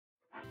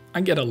I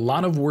get a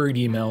lot of worried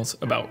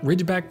emails about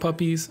Ridgeback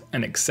puppies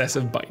and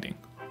excessive biting.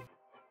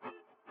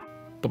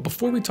 But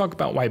before we talk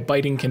about why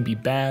biting can be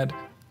bad,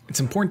 it's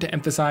important to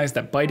emphasize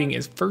that biting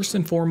is first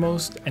and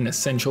foremost an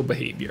essential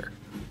behavior.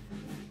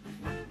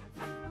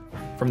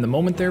 From the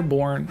moment they're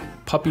born,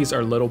 puppies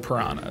are little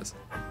piranhas.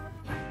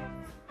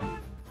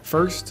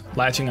 First,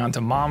 latching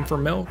onto mom for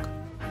milk,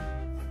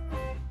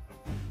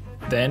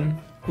 then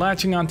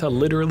latching onto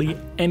literally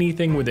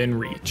anything within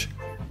reach.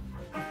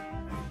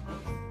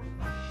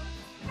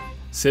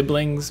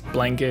 Siblings,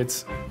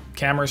 blankets,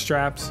 camera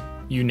straps,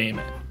 you name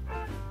it.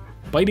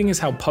 Biting is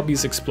how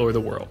puppies explore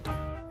the world.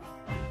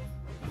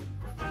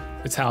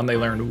 It's how they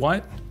learn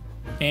what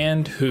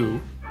and who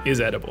is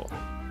edible,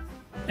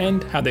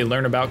 and how they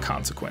learn about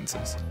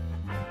consequences.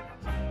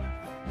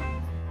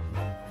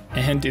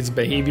 And it's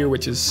behavior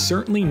which is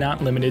certainly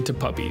not limited to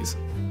puppies.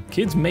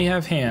 Kids may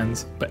have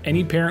hands, but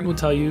any parent will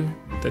tell you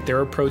that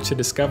their approach to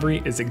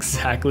discovery is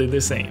exactly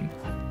the same.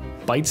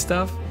 Bite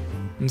stuff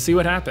and see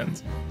what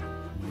happens.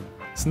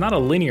 It's not a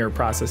linear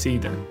process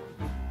either.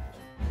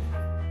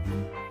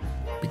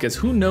 Because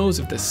who knows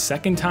if the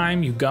second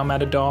time you gum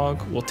at a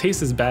dog will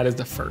taste as bad as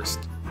the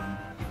first.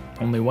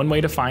 Only one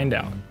way to find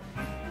out.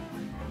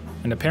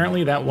 And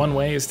apparently that one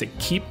way is to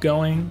keep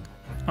going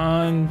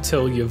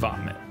until you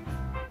vomit.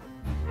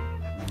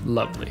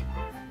 Lovely.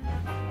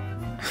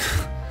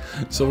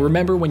 So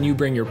remember, when you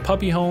bring your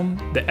puppy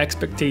home, the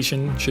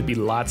expectation should be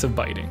lots of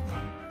biting.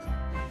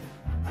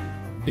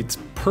 It's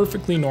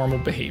perfectly normal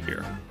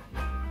behavior.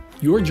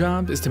 Your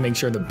job is to make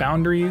sure the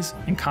boundaries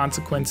and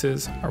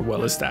consequences are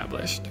well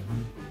established.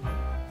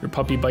 Your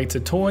puppy bites a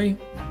toy?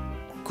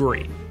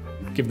 Great.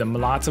 Give them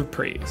lots of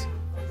praise.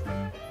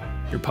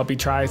 Your puppy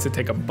tries to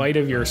take a bite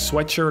of your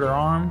sweatshirt or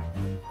arm?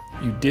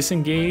 You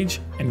disengage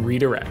and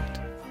redirect,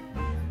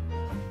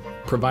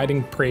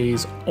 providing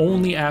praise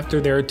only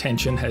after their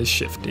attention has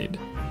shifted.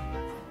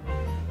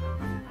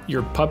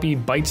 Your puppy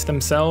bites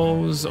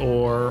themselves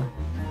or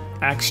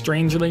acts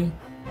strangely?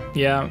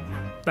 Yeah,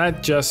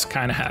 that just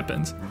kinda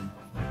happens.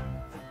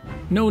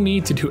 No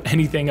need to do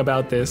anything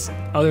about this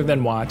other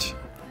than watch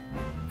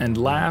and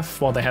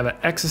laugh while they have an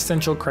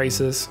existential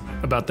crisis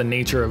about the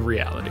nature of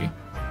reality.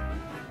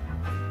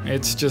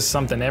 It's just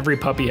something every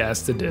puppy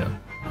has to do.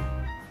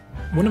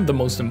 One of the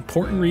most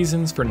important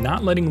reasons for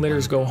not letting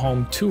litters go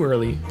home too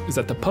early is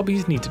that the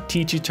puppies need to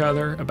teach each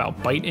other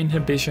about bite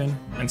inhibition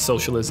and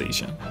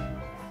socialization.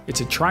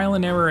 It's a trial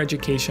and error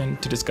education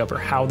to discover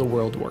how the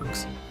world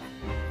works.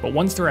 But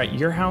once they're at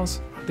your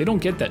house, they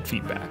don't get that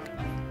feedback,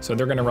 so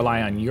they're gonna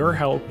rely on your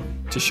help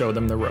to show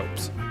them the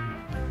ropes.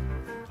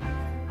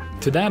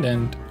 To that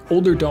end,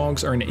 older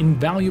dogs are an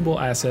invaluable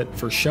asset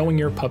for showing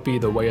your puppy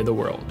the way of the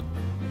world.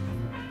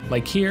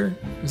 Like here,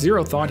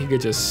 Zero thought he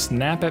could just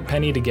snap at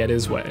Penny to get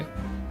his way.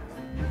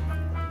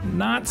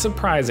 Not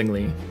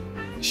surprisingly,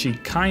 she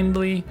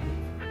kindly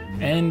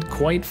and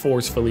quite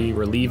forcefully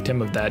relieved him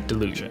of that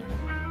delusion.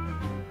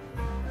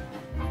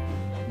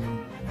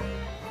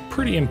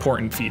 Pretty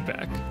important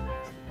feedback.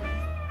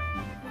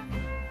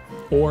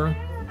 Or,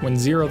 when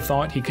Zero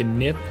thought he could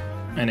nip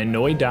and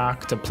annoy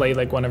Doc to play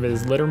like one of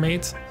his litter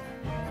mates,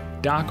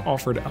 Doc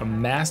offered a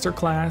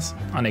masterclass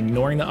on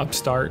ignoring the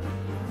upstart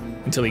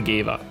until he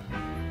gave up.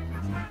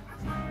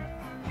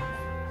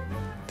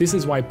 This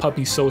is why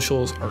puppy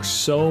socials are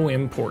so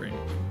important.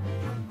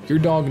 Your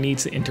dog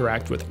needs to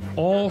interact with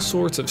all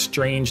sorts of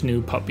strange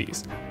new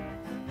puppies.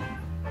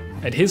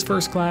 At his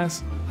first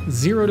class,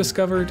 Zero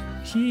discovered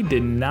he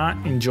did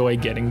not enjoy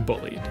getting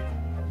bullied.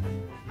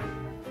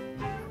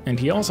 And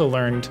he also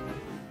learned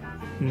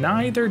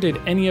neither did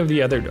any of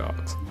the other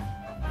dogs.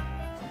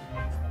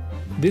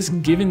 This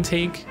give and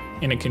take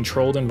in a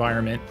controlled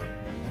environment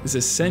is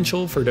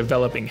essential for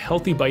developing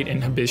healthy bite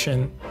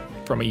inhibition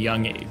from a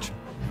young age.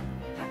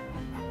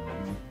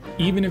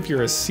 Even if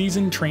you're a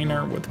seasoned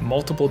trainer with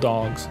multiple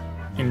dogs,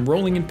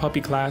 enrolling in puppy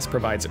class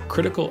provides a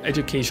critical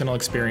educational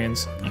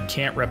experience you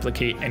can't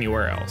replicate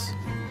anywhere else.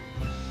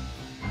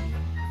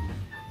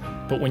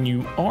 But when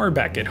you are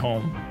back at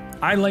home,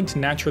 I like to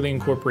naturally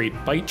incorporate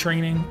bite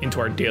training into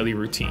our daily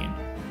routine.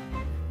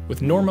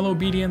 With normal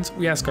obedience,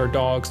 we ask our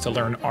dogs to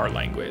learn our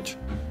language.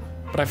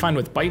 But I find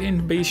with bite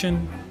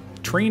inhibition,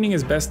 training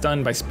is best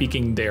done by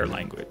speaking their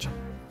language.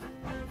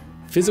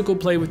 Physical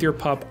play with your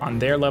pup on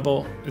their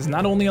level is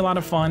not only a lot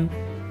of fun,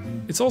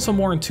 it's also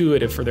more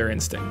intuitive for their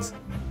instincts.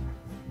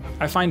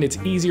 I find it's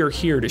easier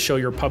here to show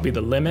your puppy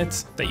the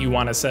limits that you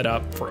want to set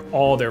up for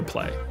all their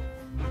play.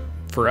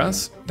 For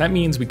us, that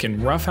means we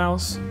can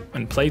roughhouse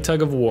and play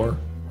tug of war,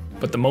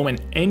 but the moment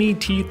any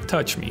teeth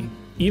touch me,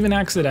 even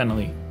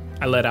accidentally,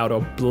 I let out a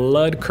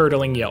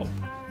blood-curdling yelp.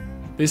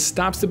 This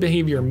stops the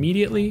behavior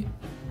immediately,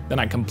 then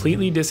I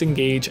completely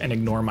disengage and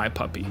ignore my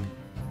puppy.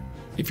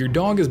 If your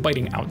dog is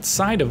biting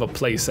outside of a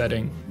play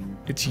setting,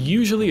 it's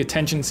usually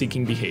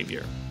attention-seeking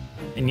behavior,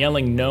 and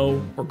yelling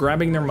no or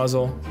grabbing their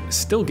muzzle is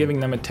still giving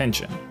them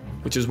attention,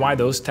 which is why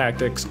those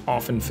tactics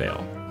often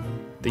fail.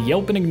 The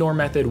yelp and ignore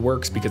method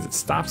works because it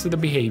stops the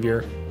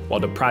behavior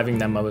while depriving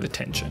them of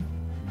attention.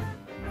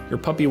 Your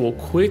puppy will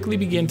quickly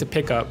begin to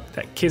pick up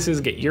that kisses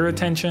get your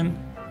attention,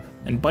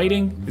 and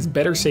biting is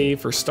better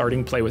saved for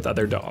starting play with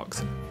other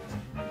dogs.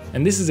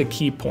 And this is a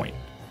key point.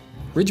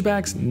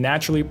 Ridgebacks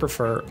naturally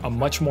prefer a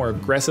much more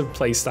aggressive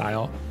play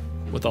style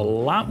with a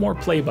lot more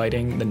play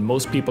biting than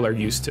most people are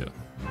used to.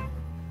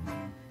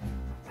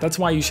 That's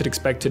why you should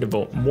expect to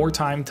devote more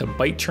time to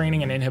bite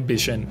training and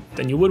inhibition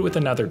than you would with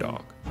another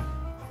dog.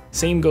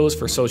 Same goes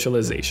for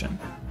socialization.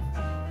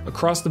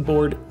 Across the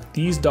board,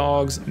 these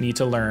dogs need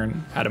to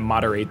learn how to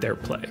moderate their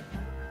play.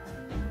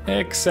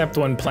 Except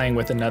when playing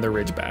with another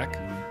Ridgeback.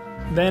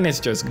 Then it's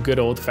just good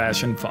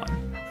old-fashioned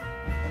fun.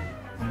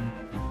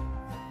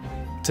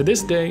 To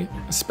this day,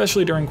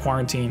 especially during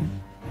quarantine,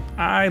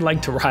 I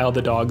like to rile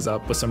the dogs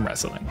up with some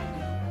wrestling.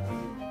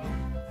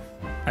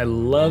 I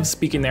love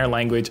speaking their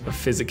language of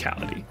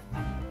physicality,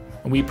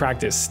 and we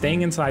practice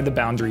staying inside the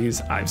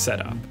boundaries I've set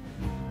up.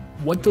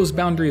 What those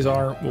boundaries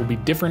are will be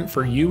different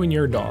for you and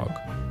your dog,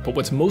 but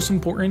what's most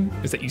important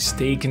is that you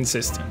stay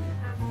consistent.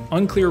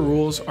 Unclear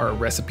rules are a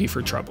recipe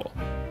for trouble.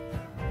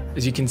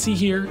 As you can see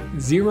here,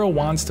 Zero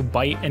wants to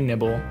bite and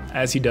nibble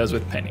as he does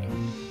with Penny,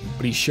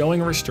 but he's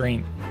showing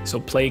restraint so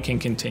play can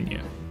continue.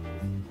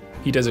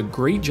 He does a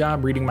great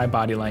job reading my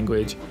body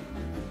language,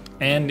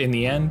 and in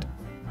the end,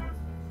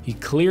 he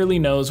clearly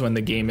knows when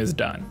the game is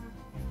done.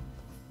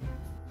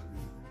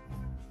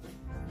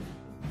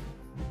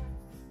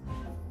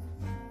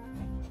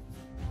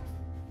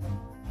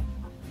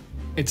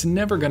 It's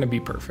never going to be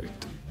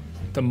perfect.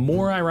 The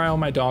more I rile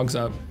my dogs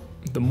up,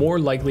 the more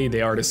likely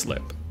they are to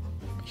slip.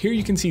 Here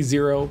you can see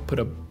Zero put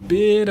a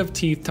bit of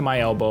teeth to my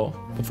elbow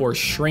before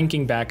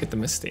shrinking back at the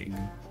mistake.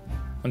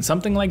 When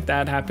something like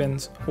that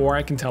happens, or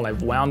I can tell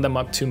I've wound them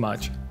up too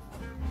much,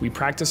 we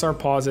practice our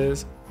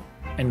pauses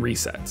and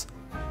resets.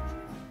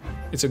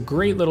 It's a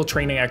great little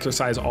training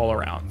exercise all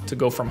around to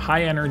go from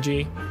high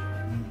energy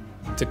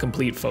to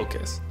complete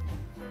focus.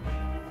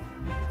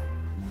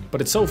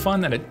 But it's so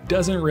fun that it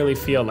doesn't really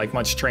feel like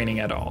much training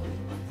at all.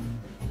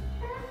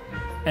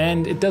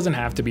 And it doesn't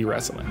have to be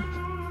wrestling.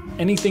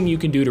 Anything you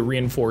can do to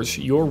reinforce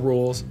your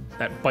rules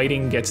that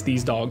biting gets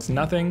these dogs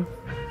nothing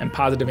and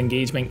positive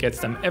engagement gets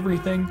them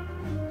everything,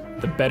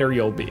 the better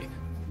you'll be.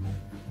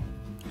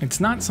 It's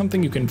not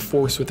something you can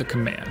force with a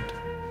command.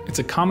 It's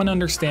a common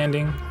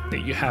understanding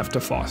that you have to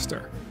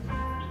foster.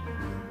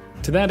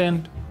 To that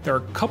end, there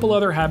are a couple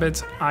other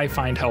habits I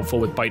find helpful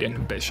with bite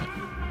inhibition.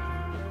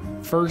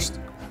 First,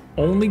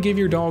 only give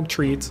your dog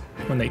treats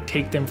when they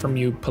take them from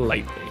you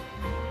politely.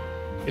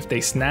 If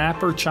they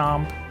snap or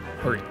chomp,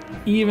 or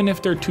even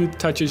if their tooth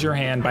touches your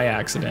hand by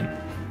accident,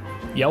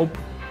 yelp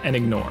and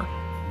ignore.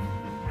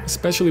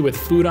 Especially with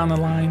food on the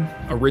line,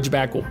 a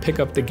Ridgeback will pick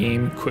up the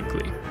game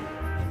quickly.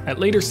 At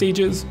later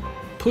stages,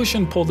 push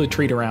and pull the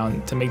treat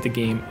around to make the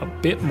game a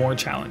bit more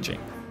challenging.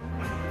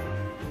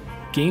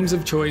 Games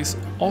of choice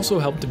also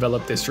help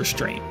develop this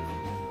restraint.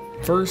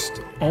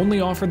 First,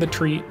 only offer the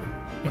treat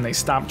when they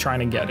stop trying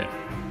to get it.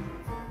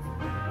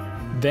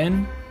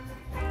 Then,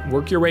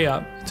 work your way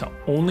up to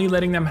only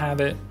letting them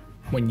have it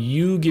when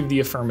you give the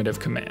affirmative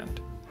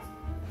command.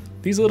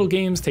 These little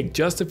games take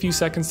just a few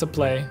seconds to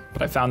play,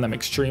 but I found them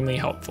extremely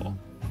helpful.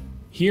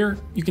 Here,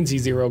 you can see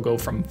Zero go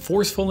from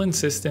forceful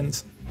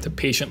insistence to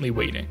patiently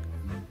waiting.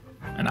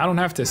 And I don't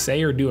have to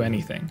say or do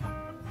anything.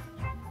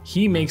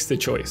 He makes the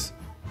choice.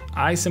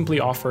 I simply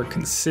offer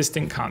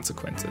consistent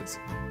consequences.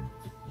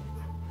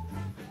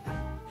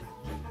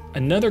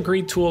 Another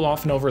great tool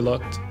often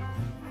overlooked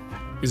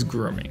is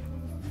grooming.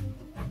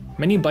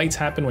 Many bites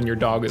happen when your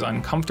dog is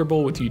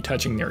uncomfortable with you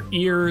touching their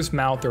ears,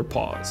 mouth, or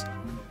paws.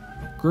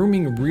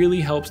 Grooming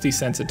really helps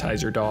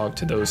desensitize your dog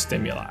to those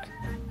stimuli,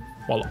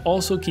 while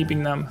also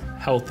keeping them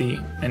healthy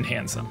and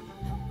handsome.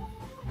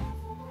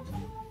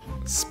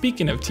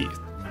 Speaking of teeth,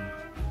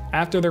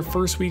 after their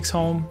first weeks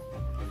home,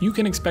 you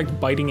can expect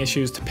biting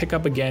issues to pick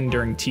up again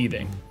during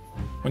teething,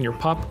 when your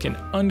pup can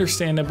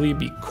understandably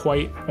be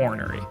quite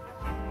ornery.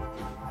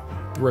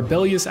 The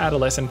rebellious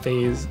adolescent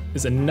phase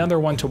is another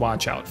one to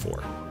watch out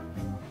for.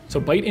 So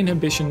bite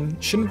inhibition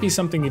shouldn't be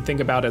something you think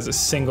about as a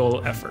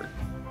single effort.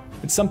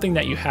 It's something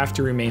that you have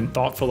to remain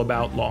thoughtful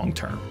about long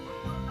term.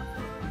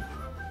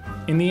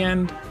 In the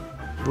end,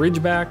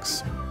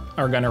 Ridgebacks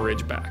are gonna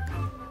Ridgeback.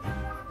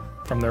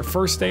 From their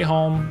first day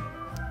home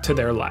to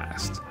their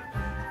last.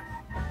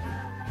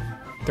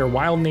 Their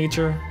wild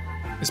nature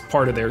is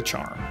part of their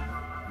charm.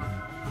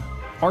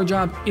 Our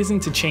job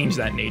isn't to change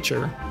that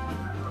nature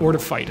or to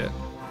fight it,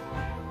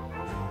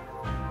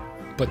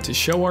 but to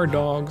show our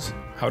dogs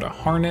how to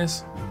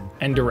harness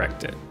and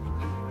direct it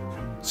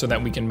so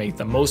that we can make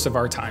the most of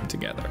our time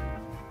together.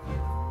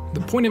 The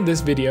point of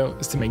this video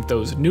is to make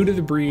those new to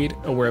the breed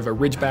aware of a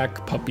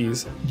Ridgeback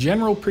puppy's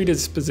general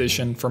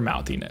predisposition for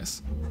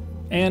mouthiness,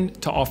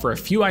 and to offer a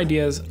few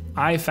ideas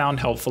I found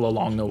helpful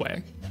along the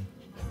way.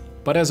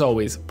 But as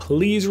always,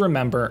 please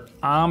remember,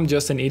 I'm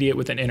just an idiot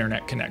with an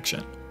internet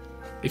connection.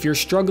 If you're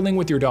struggling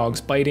with your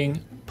dog's biting,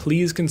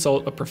 please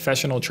consult a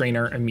professional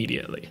trainer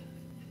immediately.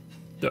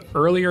 The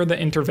earlier the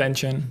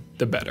intervention,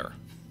 the better.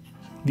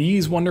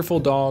 These wonderful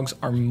dogs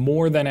are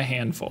more than a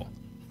handful,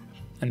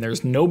 and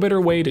there's no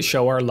better way to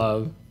show our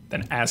love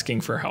than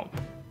asking for help.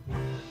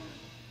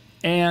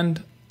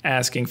 And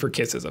asking for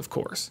kisses, of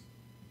course.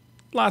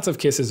 Lots of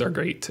kisses are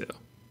great too.